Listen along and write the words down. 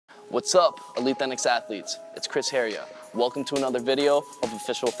What's up, Elite THENX athletes? It's Chris Heria. Welcome to another video of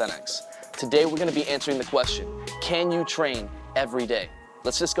Official THENX. Today we're going to be answering the question, can you train every day?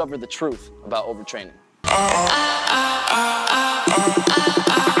 Let's discover the truth about overtraining.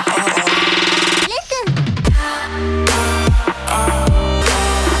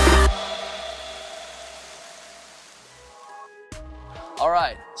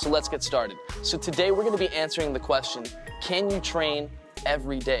 Alright, so let's get started. So today we're going to be answering the question, can you train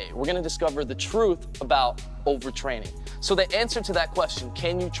every day? We're going to discover the truth about overtraining. So the answer to that question,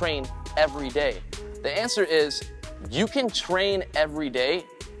 can you train every day? The answer is, you can train every day,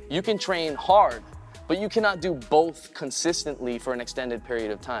 you can train hard, but you cannot do both consistently for an extended period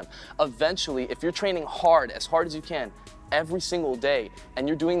of time. Eventually, if you're training hard as you can, every single day, and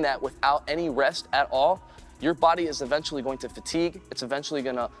you're doing that without any rest at all, your body is eventually going to fatigue, it's eventually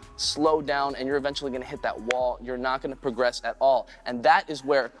gonna slow down, and you're eventually gonna hit that wall. You're not gonna progress at all. And that is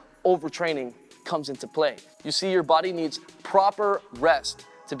where overtraining comes into play. You see, your body needs proper rest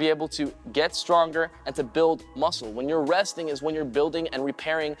to be able to get stronger and to build muscle. When you're resting is when you're building and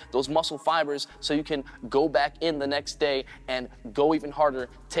repairing those muscle fibers so you can go back in the next day and go even harder,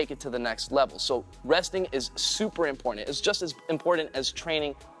 take it to the next level. So resting is super important. It's just as important as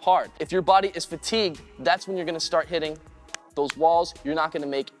training hard. If your body is fatigued, that's when you're gonna start hitting those walls. You're not gonna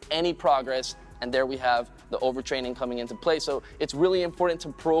make any progress. And there we have the overtraining coming into play. So it's really important to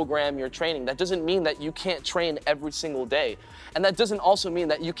program your training. That doesn't mean that you can't train every single day. And that doesn't also mean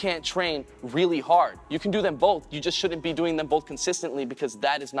that you can't train really hard. You can do them both. You just shouldn't be doing them both consistently because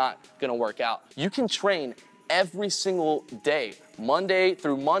that is not gonna work out. You can train every single day, Monday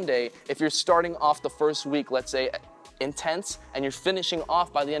through Monday, if you're starting off the first week, let's say, intense, and you're finishing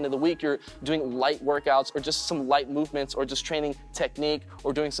off by the end of the week, you're doing light workouts or just some light movements or just training technique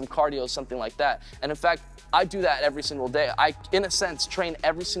or doing some cardio, something like that. And in fact, I do that every single day. I, in a sense, train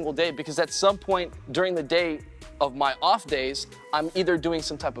every single day because at some point during the day of my off days, I'm either doing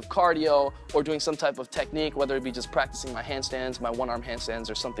some type of cardio or doing some type of technique, whether it be just practicing my handstands, my one-arm handstands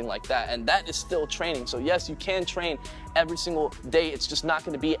or something like that. And that is still training. So yes, you can train every single day. It's just not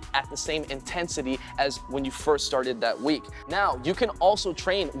gonna be at the same intensity as when you first started that week. Now, you can also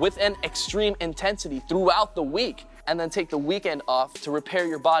train with an extreme intensity throughout the week and then take the weekend off to repair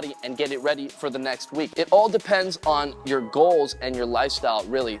your body and get it ready for the next week. It all depends on your goals and your lifestyle,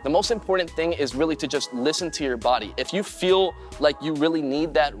 really. The most important thing is really to just listen to your body. If you feel like you really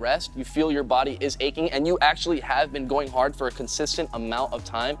need that rest, you feel your body is aching, and you actually have been going hard for a consistent amount of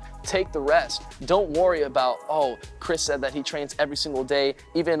time, take the rest. Don't worry about, oh, Chris said that he trains every single day,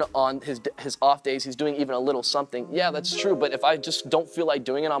 even on his off days, he's doing even a little something. Yeah, that's true, but if I just don't feel like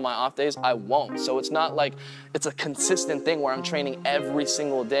doing it on my off days, I won't. So it's not like it's a consistent thing where I'm training every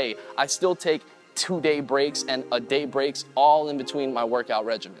single day. I still take 2-day breaks and a day breaks all in between my workout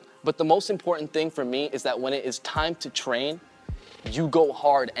regimen. But the most important thing for me is that when it is time to train, you go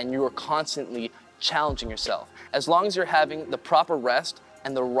hard and you are constantly challenging yourself. As long as you're having the proper rest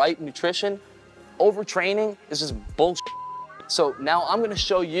and the right nutrition, overtraining is just bullshit. So now I'm gonna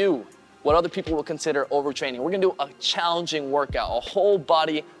show you what other people will consider overtraining. We're gonna do a challenging workout, a whole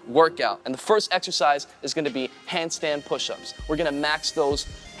body workout. And the first exercise is gonna be handstand push-ups. We're gonna max those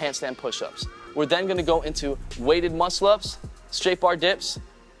handstand push-ups. We're then gonna go into weighted muscle-ups, straight bar dips,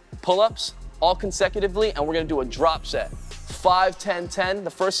 pull-ups, all consecutively, and we're gonna do a drop set. 5, 10, 10,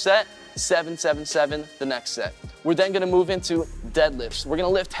 the first set, 7, 7, 7, the next set. We're then gonna move into deadlifts. We're gonna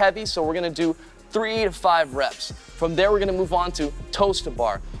lift heavy, so we're gonna do 3 to 5 reps. From there, we're gonna move on to toes to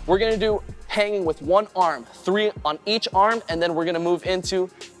bar. We're gonna do hanging with one arm, 3 on each arm, and then we're gonna move into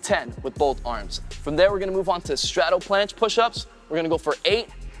 10 with both arms. From there, we're gonna move on to straddle planche push-ups. We're gonna go for 8.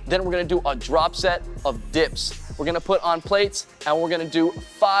 Then we're gonna do a drop set of dips. We're gonna put on plates, and we're gonna do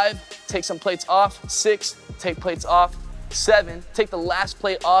 5, take some plates off, 6, take plates off, 7, take the last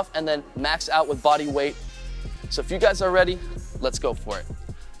plate off, and then max out with body weight. So if you guys are ready, let's go for it.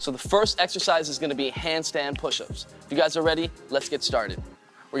 So the first exercise is gonna be handstand push-ups. If you guys are ready, let's get started.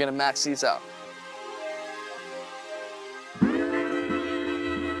 We're gonna max these out.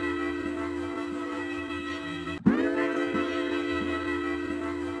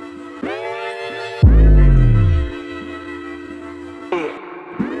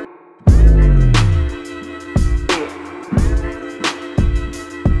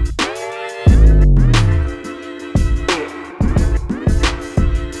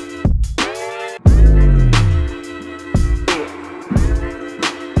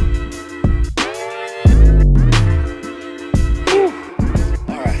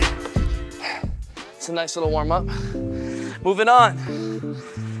 It's a nice little warm up. Moving on.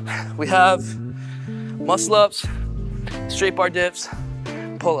 We have muscle ups, straight bar dips,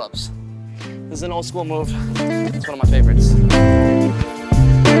 pull-ups. This is an old school move. It's one of my favorites.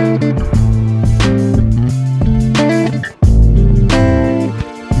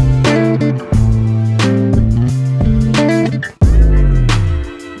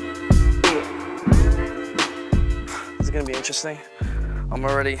 This is gonna be interesting. I'm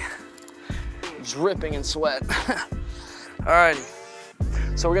already dripping in sweat. Alrighty,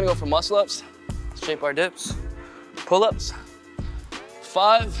 so we're gonna go for muscle ups, shape our dips, pull-ups,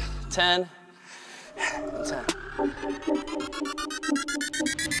 5, 10, and 10.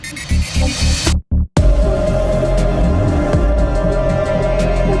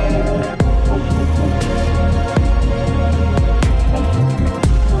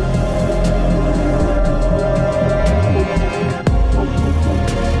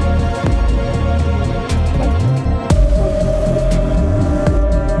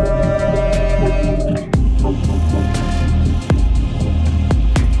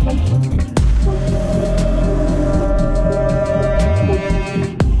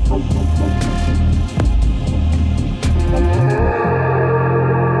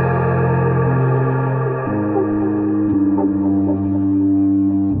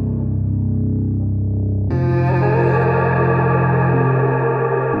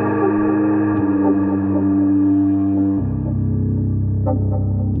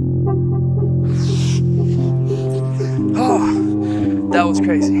 That was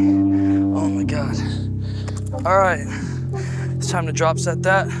crazy. Oh my God. All right, it's time to drop set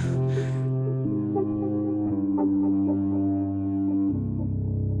that.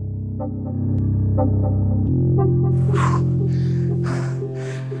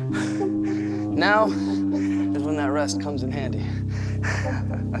 Now is when that rest comes in handy.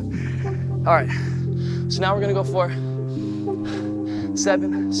 All right, so now we're gonna go for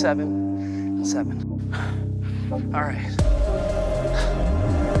 7, 7, and 7. All right.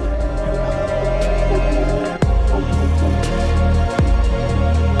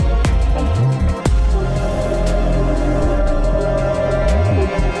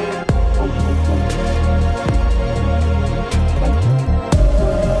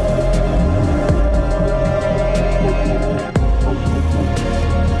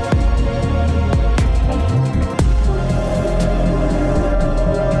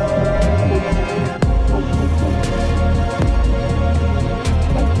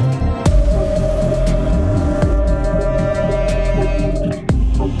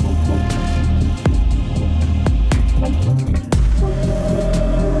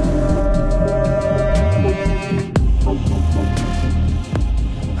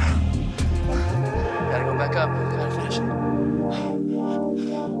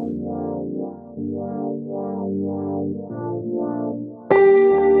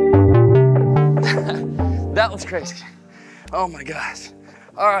 That was crazy. Oh my gosh.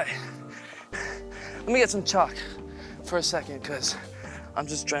 All right, let me get some chalk for a second because I'm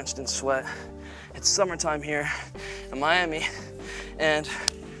just drenched in sweat. It's summertime here in Miami and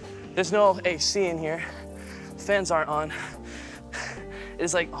there's no AC in here. Fans aren't on. It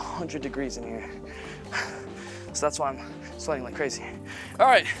is like 100 degrees in here. So that's why I'm sweating like crazy. All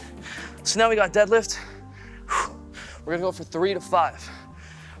right, so now we got deadlift. We're gonna go for 3 to 5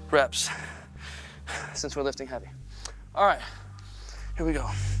 reps since we're lifting heavy. All right, here we go.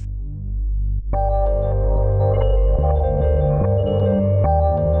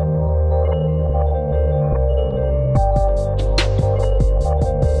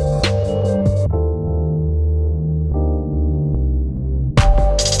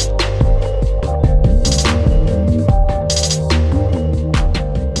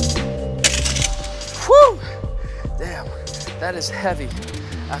 Whew! Damn, that is heavy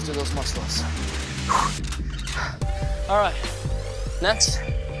after those muscles. All right, next,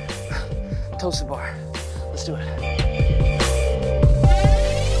 toes to bar. Let's do it.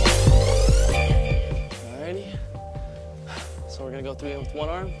 Alrighty, so we're gonna go 3 with one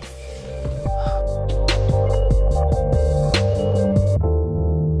arm.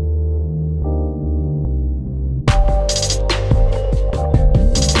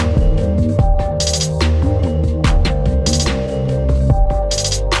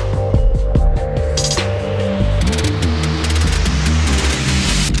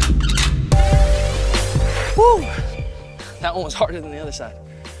 That one was harder than the other side.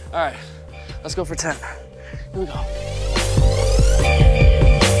 All right, let's go for 10. Here we go.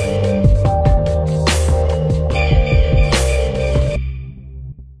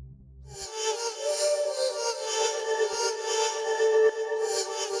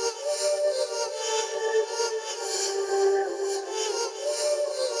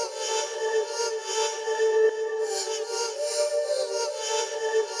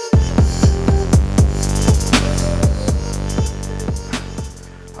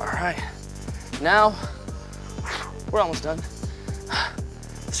 Now, we're almost done.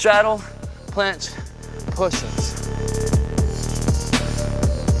 Straddle, planche, push-ups.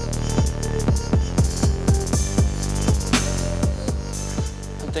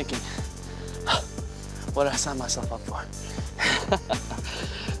 I'm thinking, what did I sign myself up for?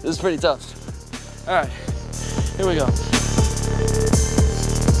 This is pretty tough. All right, here we go.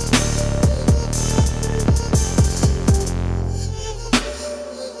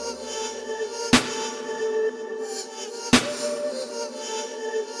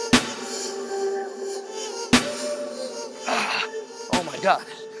 Oh my God,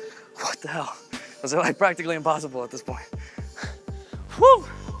 what the hell? Was it like practically impossible at this point? Whew!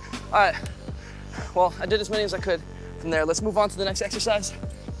 All right, well, I did as many as I could from there. Let's move on to the next exercise.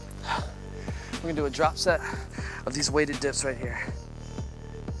 We're gonna do a drop set of these weighted dips right here.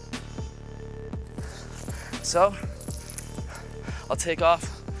 So, I'll take off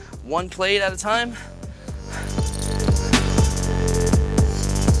one plate at a time.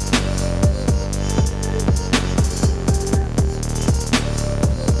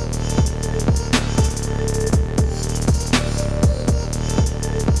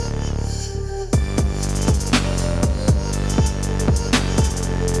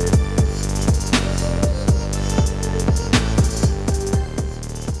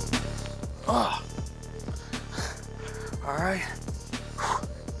 All right.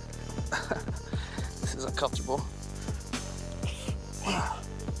 This is uncomfortable.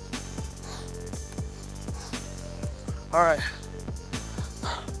 All right.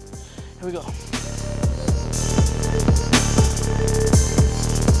 Here we go.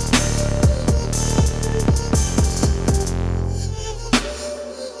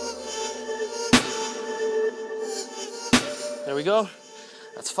 There we go.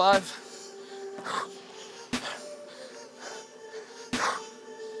 That's 5.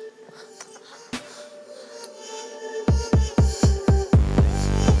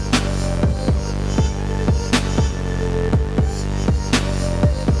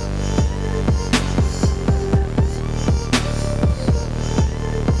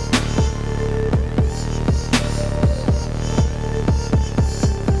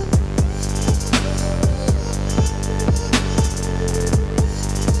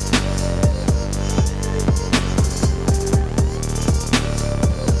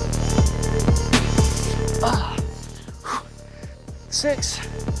 Six.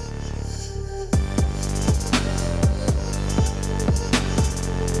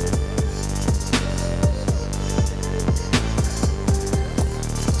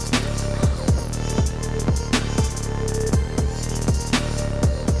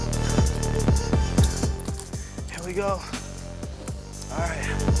 Here we go. All right.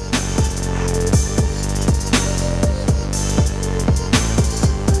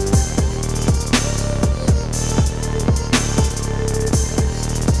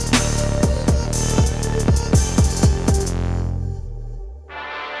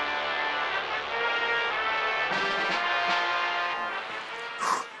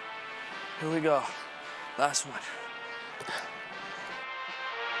 Here we go, last one.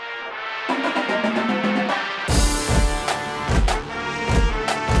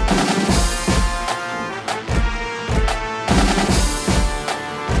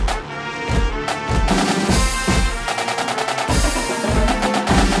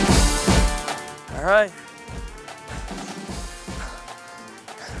 All right,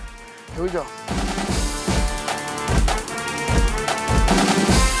 here we go.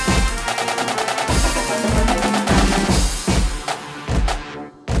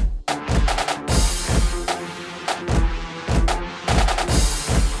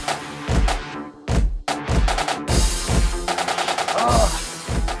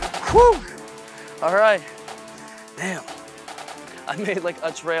 Whew. All right, damn. I made like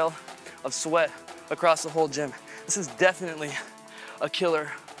a trail of sweat across the whole gym. This is definitely a killer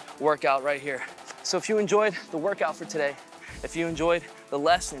workout right here. So if you enjoyed the workout for today, if you enjoyed the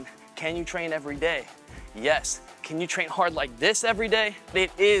lesson, can you train every day? Yes. Can you train hard like this every day?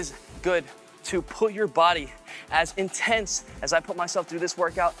 It is good to put your body as intense as I put myself through this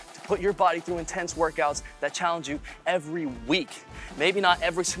workout, to put your body through intense workouts that challenge you every week. Maybe not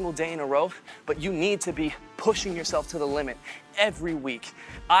every single day in a row, but you need to be pushing yourself to the limit every week.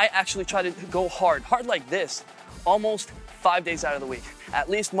 I actually try to go hard like this, almost 5 days out of the week. At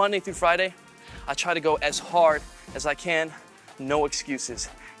least Monday through Friday, I try to go as hard as I can, no excuses.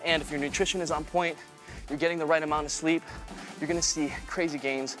 And if your nutrition is on point, you're getting the right amount of sleep, you're gonna see crazy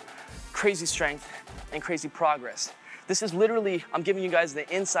gains, crazy strength, and crazy progress. This is literally, I'm giving you guys the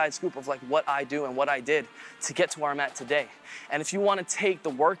inside scoop of like what I do and what I did to get to where I'm at today. And if you wanna take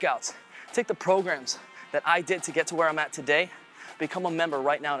the workouts Take the programs that I did to get to where I'm at today, become a member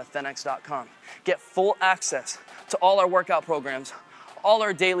right now at THENX.com. Get full access to all our workout programs, all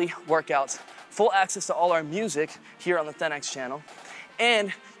our daily workouts, full access to all our music here on the THENX channel,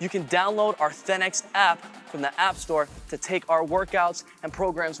 and you can download our THENX app from the App Store to take our workouts and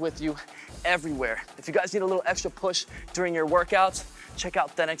programs with you everywhere. If you guys need a little extra push during your workouts, check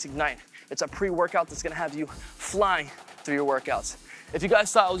out THENX Ignite. It's a pre-workout that's gonna have you flying through your workouts. If you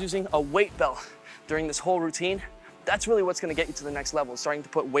guys thought I was using a weight belt during this whole routine, that's really what's gonna get you to the next level, starting to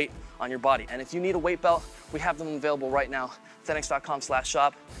put weight on your body. And if you need a weight belt, we have them available right now,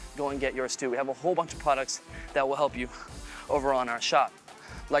 THENX.com/shop. Go and get yours too. We have a whole bunch of products that will help you over on our shop,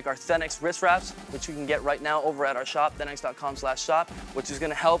 like our THENX wrist wraps, which you can get right now over at our shop, THENX.com/shop, which is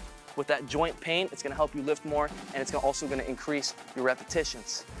gonna help with that joint pain. It's gonna help you lift more, and it's also gonna increase your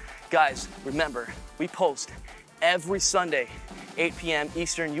repetitions. Guys, remember, we post every Sunday, 8 p.m.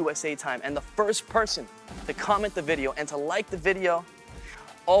 Eastern USA time, and the first person to comment the video and to like the video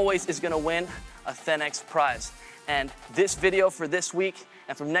always is gonna win a THENX prize. And this video for this week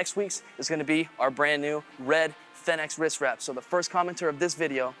and from next week's is gonna be our brand new red THENX wrist wrap. So the first commenter of this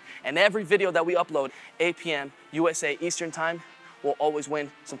video and every video that we upload 8 p.m. USA Eastern time will always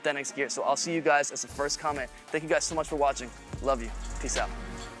win some THENX gear. So I'll see you guys as the first comment. Thank you guys so much for watching. Love you. Peace out.